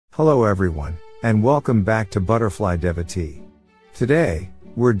Hello everyone, and welcome back to Butterfly Devotee. Today,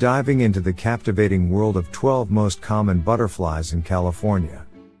 we're diving into the captivating world of 12 most common butterflies in California.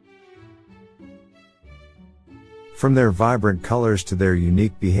 From their vibrant colors to their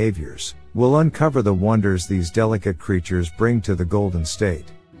unique behaviors, we'll uncover the wonders these delicate creatures bring to the Golden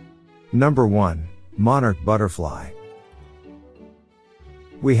State. Number 1. Monarch Butterfly.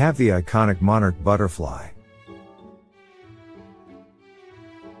 We have the iconic monarch butterfly.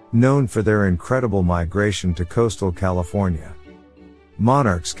 Known for their incredible migration to coastal California.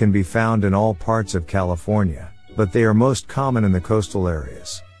 Monarchs can be found in all parts of California, but they are most common in the coastal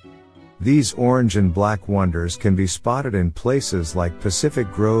areas. These orange and black wonders can be spotted in places like Pacific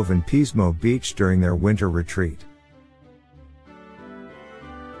Grove and Pismo Beach during their winter retreat.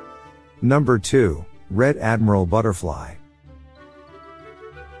 Number 2. Red Admiral Butterfly.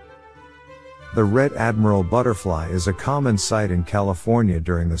 The red admiral butterfly is a common sight in California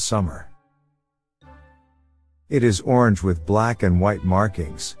during the summer. It is orange with black and white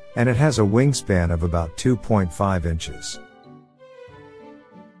markings, and it has a wingspan of about 2.5 inches.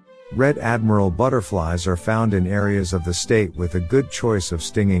 Red admiral butterflies are found in areas of the state with a good choice of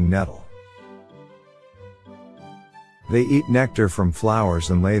stinging nettle. They eat nectar from flowers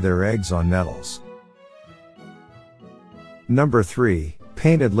and lay their eggs on nettles. Number 3.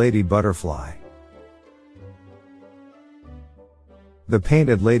 Painted Lady Butterfly. The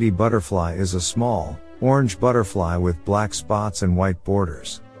painted lady butterfly is a small, orange butterfly with black spots and white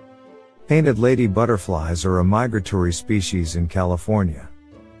borders. Painted lady butterflies are a migratory species in California.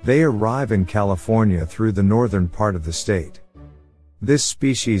 They arrive in California through the northern part of the state. This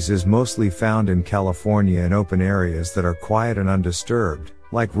species is mostly found in California in open areas that are quiet and undisturbed,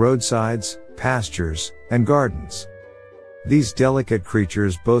 like roadsides, pastures, and gardens. These delicate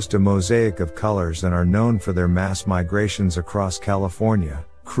creatures boast a mosaic of colors and are known for their mass migrations across California,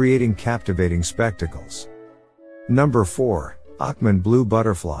 creating captivating spectacles. Number 4. Achman Blue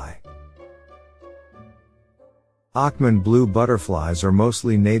Butterfly. Achman blue butterflies are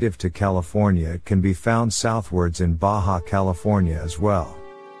mostly native to California. It can be found southwards in Baja California as well.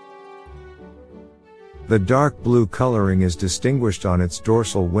 The dark blue coloring is distinguished on its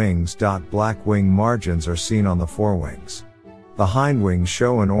dorsal wings. Black wing margins are seen on the forewings. The hindwings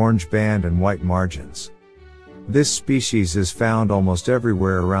show an orange band and white margins. This species is found almost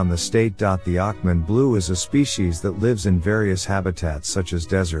everywhere around the state. The Achman blue is a species that lives in various habitats such as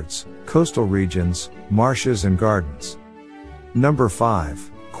deserts, coastal regions, marshes and gardens. Number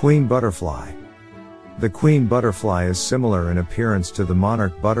 5. Queen Butterfly. The queen butterfly is similar in appearance to the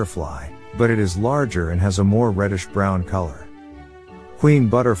monarch butterfly, but it is larger and has a more reddish-brown color. Queen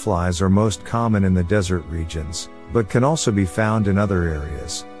butterflies are most common in the desert regions, but can also be found in other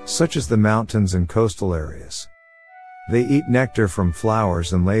areas, such as the mountains and coastal areas. They eat nectar from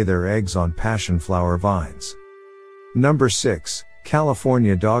flowers and lay their eggs on passion flower vines. Number 6.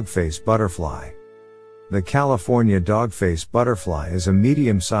 California Dogface Butterfly. The California Dogface Butterfly is a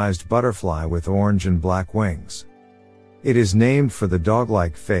medium-sized butterfly with orange and black wings. It is named for the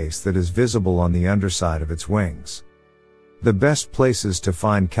dog-like face that is visible on the underside of its wings. The best places to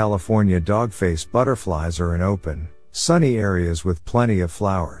find California dogface butterflies are in open, sunny areas with plenty of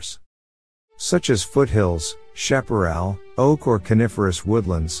flowers, such as foothills, chaparral, oak or coniferous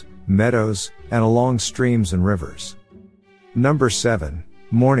woodlands, meadows, and along streams and rivers. Number 7.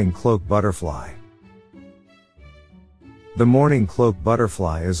 Morning Cloak Butterfly. The morning cloak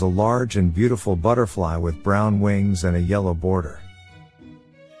butterfly is a large and beautiful butterfly with brown wings and a yellow border.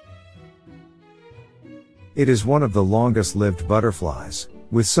 It is one of the longest-lived butterflies,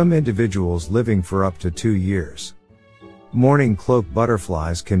 with some individuals living for up to 2 years. Morning cloak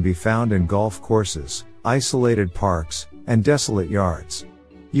butterflies can be found in golf courses, isolated parks, and desolate yards.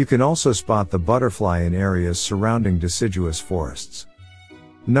 You can also spot the butterfly in areas surrounding deciduous forests.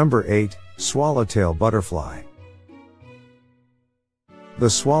 Number 8. Swallowtail Butterfly. The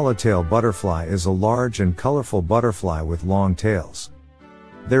swallowtail butterfly is a large and colorful butterfly with long tails.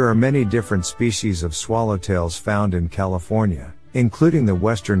 There are many different species of swallowtails found in California, including the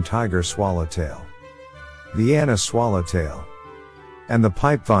western tiger swallowtail, the Anna swallowtail, and the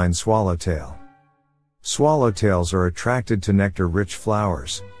pipevine swallowtail. Swallowtails are attracted to nectar-rich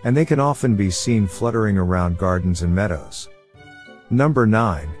flowers, and they can often be seen fluttering around gardens and meadows. Number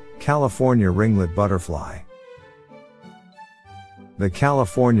 9. California Ringlet Butterfly. The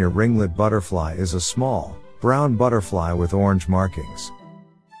California ringlet butterfly is a small, brown butterfly with orange markings.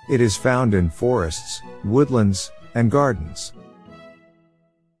 It is found in forests, woodlands, and gardens.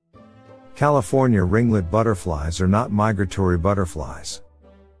 California ringlet butterflies are not migratory butterflies.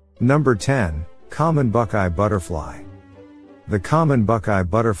 Number 10. Common Buckeye Butterfly. The common buckeye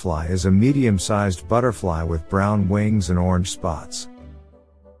butterfly is a medium-sized butterfly with brown wings and orange spots.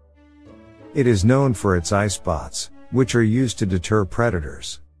 It is known for its eye spots, which are used to deter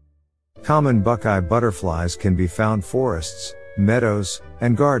predators. Common buckeye butterflies can be found forests, meadows,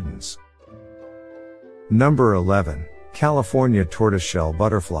 and gardens. Number 11. California tortoiseshell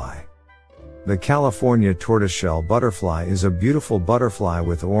butterfly. The California tortoiseshell butterfly is a beautiful butterfly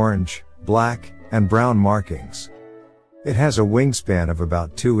with orange, black, and brown markings. It has a wingspan of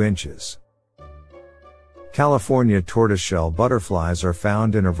about 2 inches. California tortoiseshell butterflies are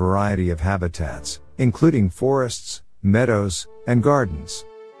found in a variety of habitats, including forests, meadows, and gardens.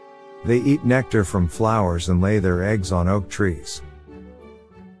 They eat nectar from flowers and lay their eggs on oak trees.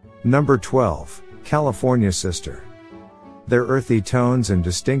 Number 12. California sister. Their earthy tones and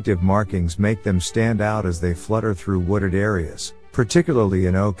distinctive markings make them stand out as they flutter through wooded areas, particularly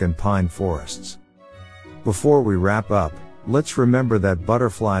in oak and pine forests. Before we wrap up, let's remember that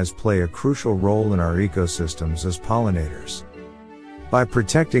butterflies play a crucial role in our ecosystems as pollinators. By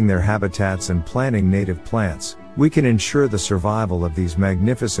protecting their habitats and planting native plants, we can ensure the survival of these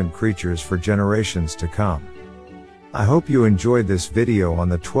magnificent creatures for generations to come. I hope you enjoyed this video on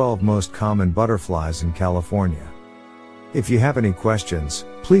the 12 most common butterflies in California. If you have any questions,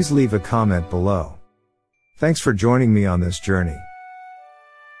 please leave a comment below. Thanks for joining me on this journey.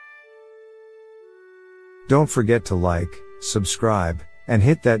 Don't forget to like, subscribe, and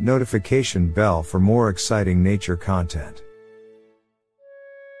hit that notification bell for more exciting nature content.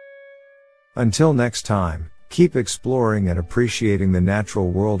 Until next time, keep exploring and appreciating the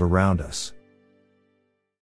natural world around us.